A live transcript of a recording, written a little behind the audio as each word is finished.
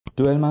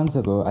12 months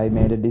ago, I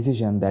made a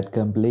decision that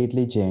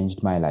completely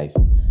changed my life,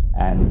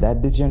 and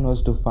that decision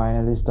was to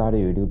finally start a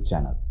YouTube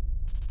channel.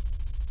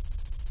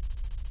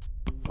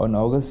 On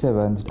August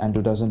 7th,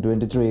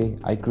 2023,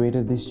 I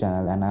created this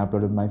channel and I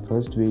uploaded my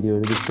first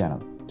video to this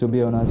channel. To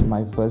be honest,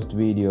 my first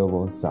video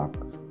was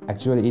sucks.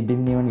 Actually, it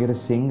didn't even get a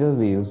single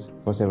views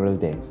for several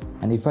days.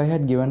 And if I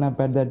had given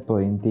up at that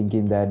point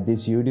thinking that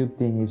this YouTube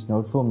thing is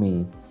not for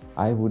me,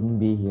 I wouldn't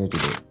be here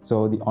today.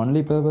 So the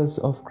only purpose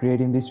of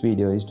creating this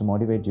video is to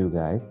motivate you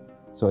guys.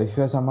 So if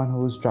you're someone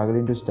who's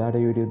struggling to start a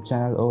YouTube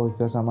channel, or if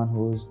you're someone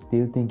who's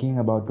still thinking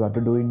about what to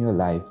do in your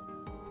life,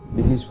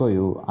 this is for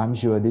you. I'm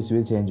sure this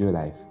will change your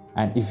life.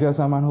 And if you're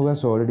someone who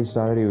has already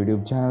started a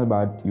YouTube channel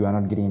but you are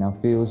not getting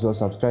enough views or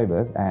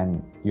subscribers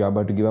and you're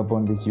about to give up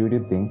on this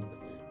YouTube thing,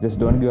 just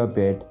don't give up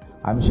yet.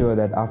 I'm sure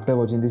that after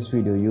watching this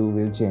video you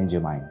will change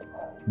your mind.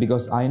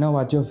 Because I know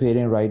what you're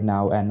feeling right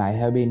now and I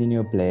have been in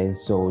your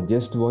place, so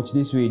just watch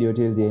this video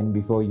till the end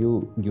before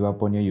you give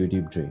up on your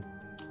YouTube dream.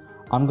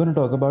 I'm going to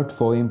talk about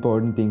 4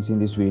 important things in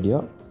this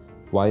video: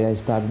 why I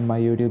started my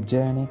YouTube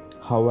journey,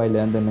 how I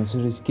learned the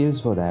necessary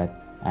skills for that,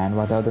 and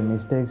what are the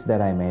mistakes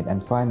that I made,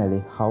 and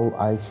finally how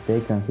I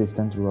stay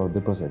consistent throughout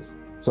the process.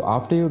 So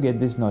after you get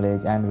this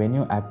knowledge and when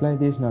you apply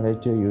this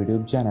knowledge to your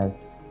YouTube channel,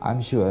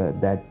 I'm sure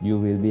that you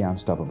will be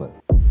unstoppable.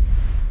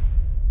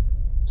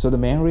 So the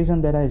main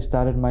reason that I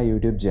started my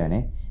YouTube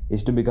journey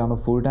is to become a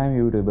full-time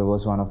YouTuber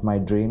was one of my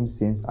dreams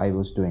since I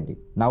was 20.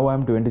 Now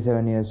I'm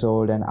 27 years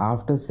old and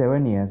after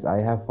 7 years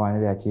I have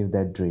finally achieved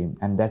that dream,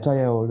 and that's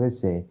why I always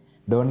say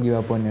don't give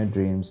up on your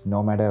dreams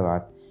no matter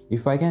what.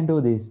 If I can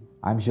do this,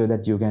 I'm sure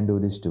that you can do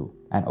this too.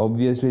 And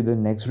obviously the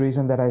next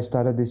reason that I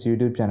started this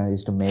YouTube channel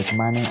is to make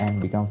money and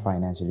become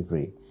financially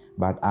free.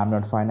 But I'm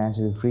not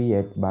financially free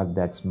yet, but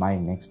that's my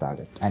next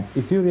target. And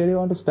if you really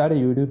want to start a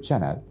YouTube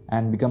channel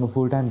and become a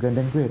full-time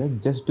content creator,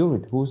 just do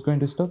it. Who's going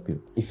to stop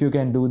you? If you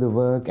can do the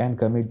work and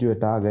commit to your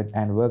target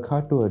and work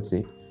hard towards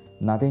it,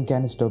 nothing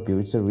can stop you.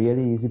 It's a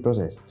really easy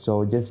process.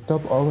 So just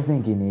stop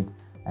overthinking it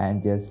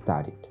and just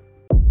start it.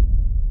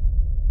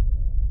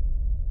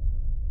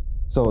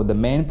 So the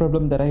main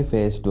problem that I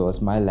faced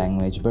was my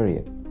language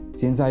barrier.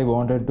 Since I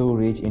wanted to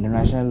reach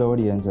international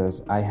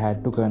audiences, I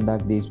had to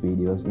conduct these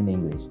videos in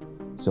English.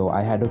 So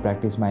I had to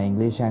practice my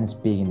English and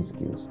speaking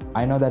skills.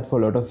 I know that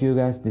for a lot of you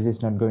guys, this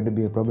is not going to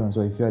be a problem. So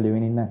if you are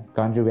living in a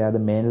country where the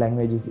main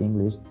language is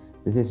English,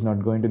 this is not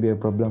going to be a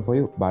problem for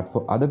you. But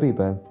for other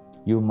people,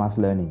 you must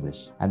learn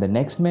English. And the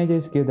next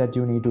major skill that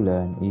you need to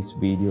learn is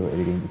video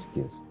editing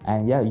skills.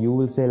 And yeah, you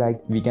will say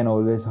like, we can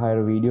always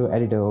hire a video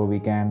editor or we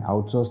can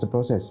outsource the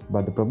process.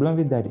 But the problem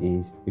with that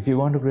is, if you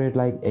want to create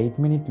like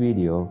 8-minute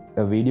video,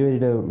 a video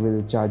editor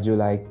will charge you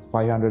like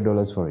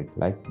 $500 for it.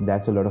 Like,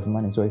 that's a lot of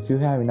money. So if you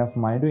have enough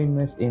money to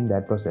invest in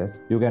that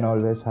process, you can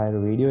always hire a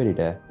video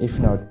editor.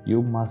 If not,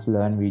 you must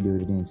learn video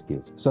editing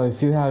skills. So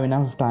if you have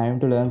enough time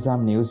to learn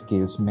some new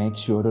skills, make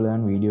sure to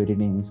learn video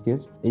editing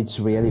skills. It's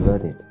really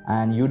worth it.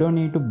 And you don't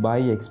need to buy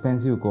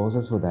expensive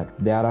courses for that.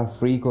 There are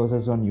free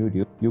courses on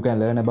YouTube. You can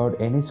learn about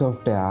any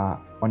software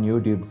on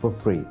YouTube for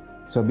free.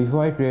 So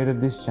before I created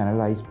this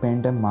channel, I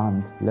spent a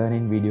month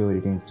learning video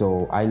editing.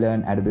 So I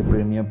learned Adobe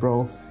Premiere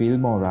Pro,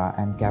 Filmora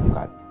and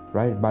CapCut,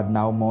 right? But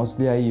now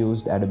mostly I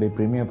used Adobe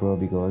Premiere Pro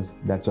because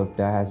that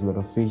software has a lot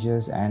of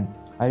features and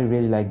I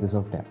really like the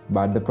software.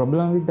 But the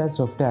problem with that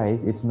software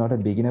is it's not a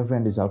beginner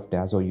friendly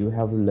software, so you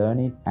have to learn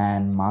it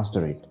and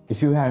master it.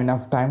 If you have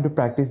enough time to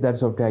practice that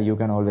software, you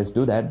can always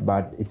do that.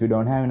 But if you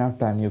don't have enough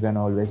time, you can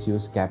always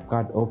use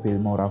CapCut or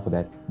Filmora for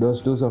that. Those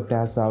two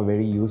softwares are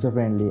very user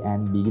friendly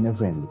and beginner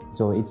friendly,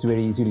 so it's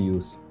very easy to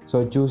use.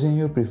 So choosing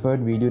your preferred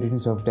video editing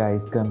software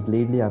is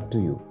completely up to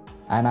you.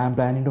 And I'm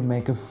planning to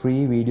make a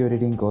free video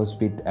editing course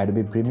with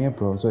Adobe Premiere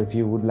Pro. So if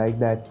you would like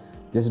that,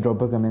 just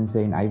drop a comment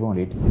saying I want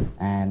it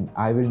and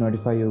I will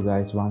notify you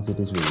guys once it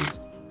is released.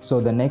 So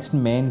the next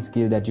main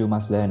skill that you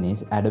must learn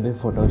is Adobe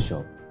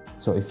Photoshop.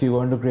 So if you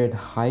want to create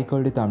high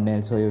quality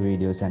thumbnails for your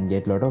videos and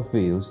get a lot of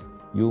views,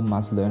 you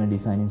must learn a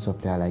designing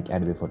software like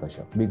Adobe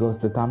Photoshop, because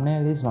the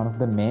thumbnail is one of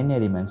the main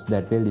elements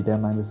that will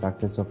determine the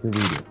success of your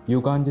video.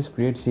 You can't just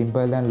create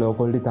simple and low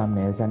quality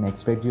thumbnails and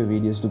expect your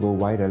videos to go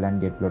viral and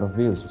get a lot of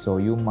views. So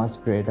you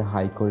must create a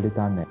high quality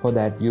thumbnail. For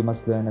that, you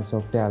must learn a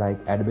software like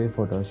Adobe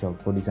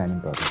Photoshop for designing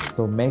purposes.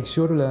 So make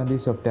sure to learn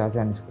these softwares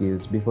and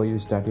skills before you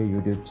start your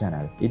YouTube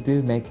channel. It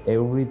will make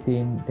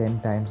everything 10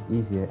 times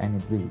easier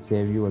and it will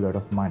save you a lot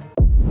of money.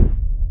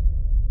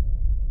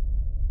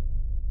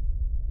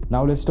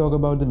 Now let's talk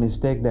about the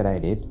mistake that I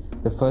did.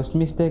 The first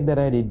mistake that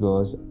I did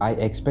was I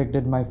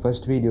expected my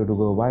first video to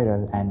go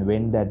viral, and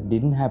when that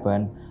didn't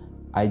happen,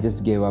 I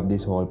just gave up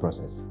this whole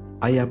process.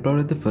 I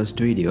uploaded the first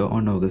video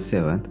on August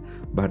 7th,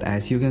 but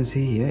as you can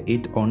see here,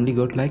 it only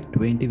got like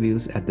 20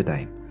 views at the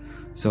time.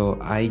 So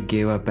I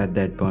gave up at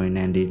that point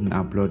and didn't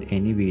upload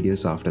any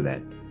videos after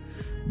that.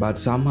 But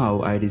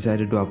somehow I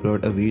decided to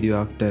upload a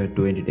video after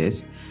 20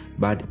 days,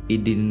 but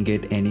it didn't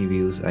get any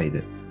views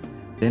either.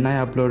 Then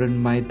I uploaded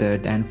my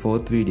third and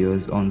fourth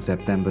videos on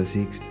September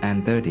 6th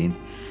and 13th.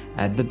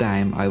 At the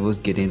time, I was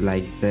getting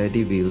like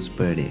 30 views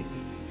per day.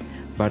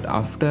 But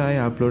after I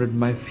uploaded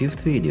my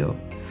fifth video,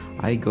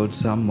 I got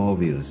some more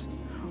views.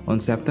 On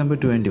September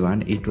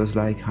 21, it was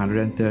like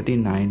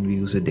 139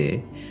 views a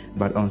day,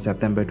 but on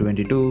September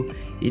 22,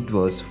 it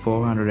was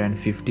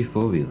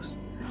 454 views.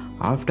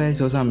 After I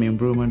saw some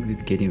improvement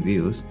with getting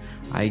views,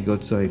 I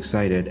got so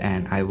excited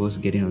and I was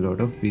getting a lot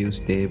of views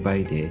day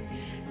by day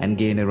and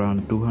gained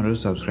around 200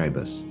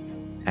 subscribers.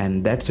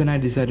 And that's when I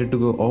decided to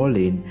go all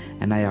in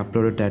and I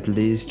uploaded at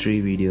least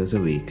 3 videos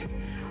a week.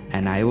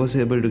 And I was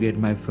able to get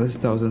my first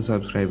 1000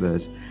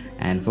 subscribers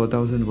and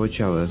 4000 watch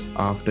hours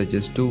after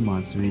just 2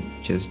 months with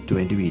just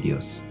 20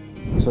 videos.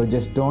 So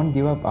just don't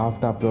give up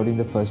after uploading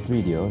the first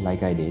video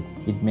like I did.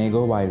 It may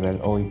go viral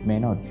or it may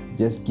not.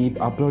 Just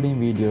keep uploading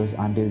videos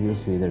until you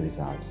see the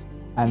results.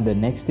 And the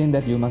next thing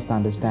that you must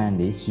understand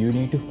is you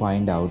need to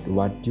find out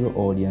what your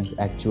audience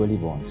actually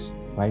wants.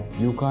 Right?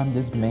 You can't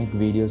just make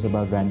videos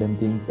about random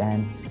things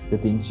and the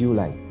things you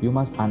like. You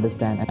must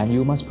understand and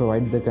you must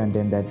provide the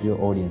content that your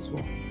audience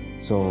wants.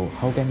 So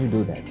how can you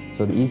do that?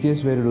 So the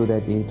easiest way to do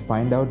that is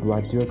find out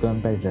what your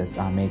competitors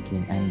are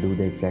making and do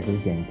the exactly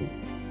same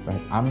thing. Right?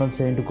 I'm not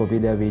saying to copy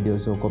their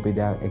videos or copy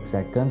their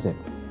exact concept,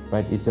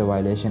 but it's a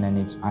violation and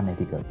it's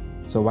unethical.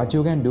 So what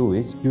you can do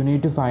is you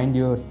need to find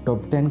your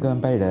top 10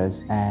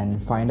 competitors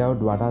and find out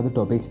what are the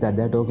topics that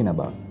they're talking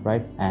about,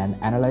 right? And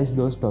analyze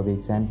those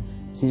topics and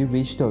see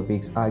which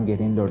topics are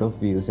getting a lot of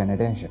views and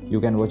attention.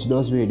 You can watch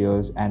those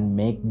videos and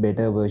make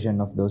better version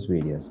of those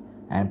videos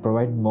and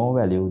provide more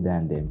value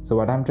than them. So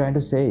what I'm trying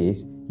to say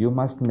is you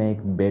must make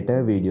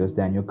better videos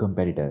than your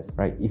competitors,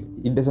 right? If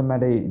it doesn't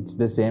matter, it's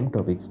the same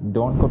topics,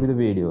 don't copy the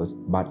videos,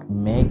 but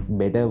make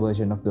better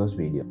version of those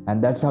videos.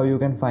 And that's how you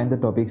can find the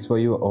topics for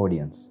your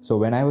audience. So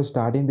when I was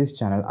starting this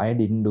channel, I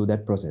didn't do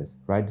that process,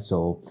 right?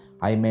 So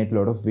I made a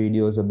lot of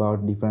videos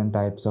about different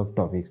types of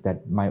topics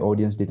that my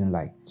audience didn't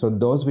like. So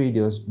those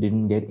videos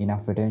didn't get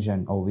enough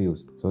attention or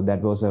views. So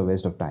that was a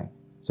waste of time.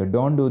 So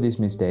don't do these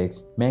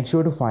mistakes. Make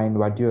sure to find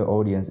what your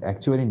audience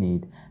actually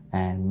need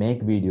and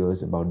make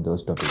videos about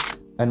those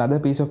topics. Another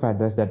piece of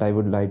advice that I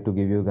would like to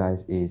give you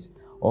guys is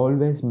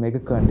always make a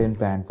content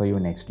plan for your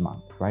next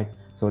month, right?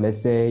 So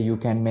let's say you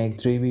can make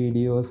 3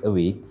 videos a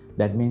week.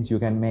 That means you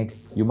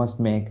must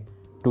make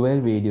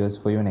 12 videos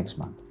for your next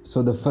month.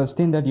 So the first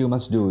thing that you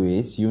must do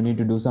is you need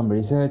to do some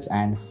research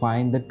and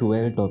find the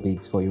 12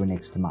 topics for your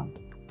next month.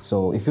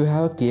 So if you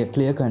have a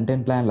clear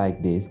content plan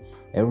like this,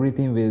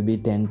 everything will be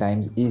 10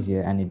 times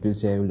easier and it will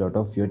save a lot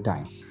of your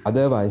time.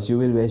 Otherwise, you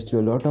will waste a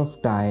lot of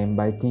time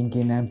by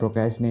thinking and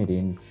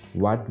procrastinating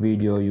what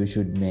video you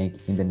should make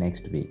in the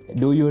next week.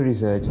 Do your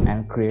research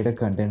and create a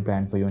content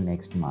plan for your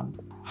next month.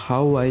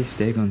 How I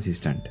stay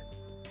consistent?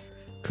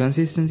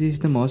 Consistency is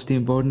the most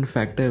important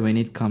factor when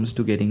it comes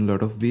to getting a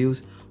lot of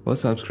views or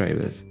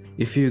subscribers.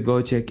 If you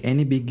go check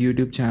any big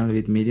YouTube channel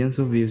with millions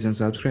of views and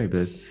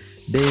subscribers,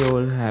 they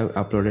all have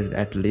uploaded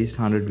at least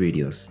 100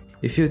 videos.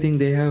 If you think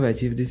they have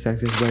achieved this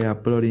success by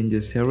uploading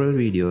just several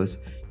videos,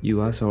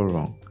 you are so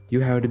wrong. You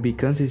have to be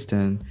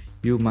consistent.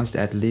 You must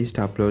at least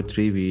upload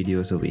 3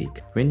 videos a week.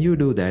 When you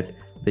do that,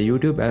 the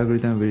YouTube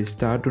algorithm will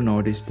start to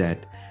notice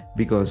that,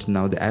 because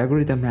now the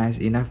algorithm has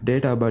enough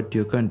data about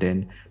your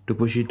content to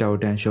push it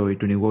out and show it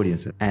to new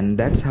audiences. And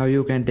that's how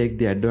you can take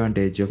the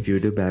advantage of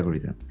YouTube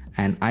algorithm.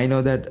 And I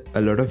know that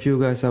a lot of you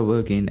guys are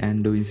working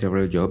and doing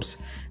several jobs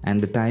and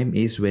the time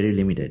is very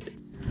limited.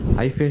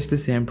 I faced the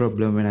same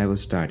problem when I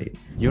was starting.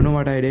 You know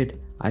what I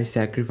did? I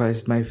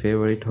sacrificed my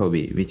favorite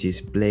hobby, which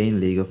is playing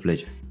League of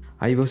Legends.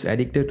 I was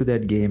addicted to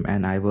that game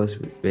and I was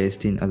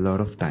wasting a lot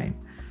of time.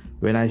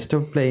 When I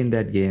stopped playing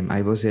that game,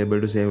 I was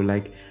able to save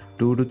like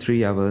 2 to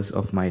 3 hours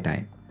of my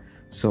time.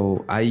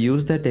 So I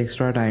used that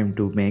extra time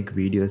to make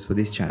videos for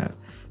this channel.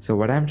 So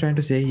what I'm trying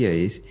to say here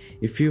is,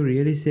 if you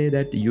really say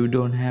that you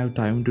don't have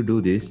time to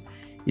do this,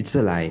 it's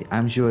a lie.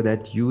 I'm sure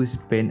that you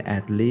spend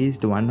at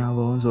least 1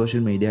 hour on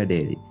social media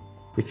daily.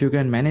 If you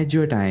can manage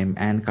your time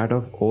and cut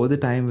off all the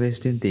time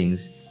wasting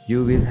things,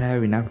 you will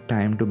have enough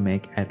time to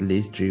make at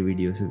least 3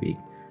 videos a week.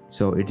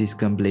 So it is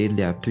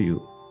completely up to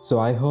you. So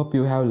I hope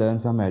you have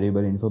learned some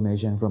valuable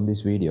information from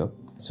this video.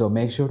 So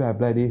make sure to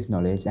apply this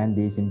knowledge and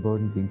these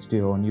important things to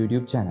your own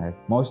YouTube channel.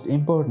 Most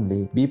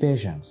importantly, be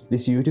patient.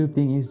 This YouTube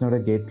thing is not a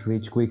get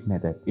rich quick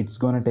method. It's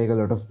gonna take a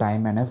lot of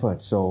time and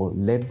effort. So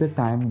let the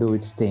time do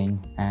its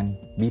thing and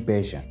be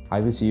patient.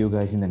 I will see you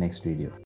guys in the next video.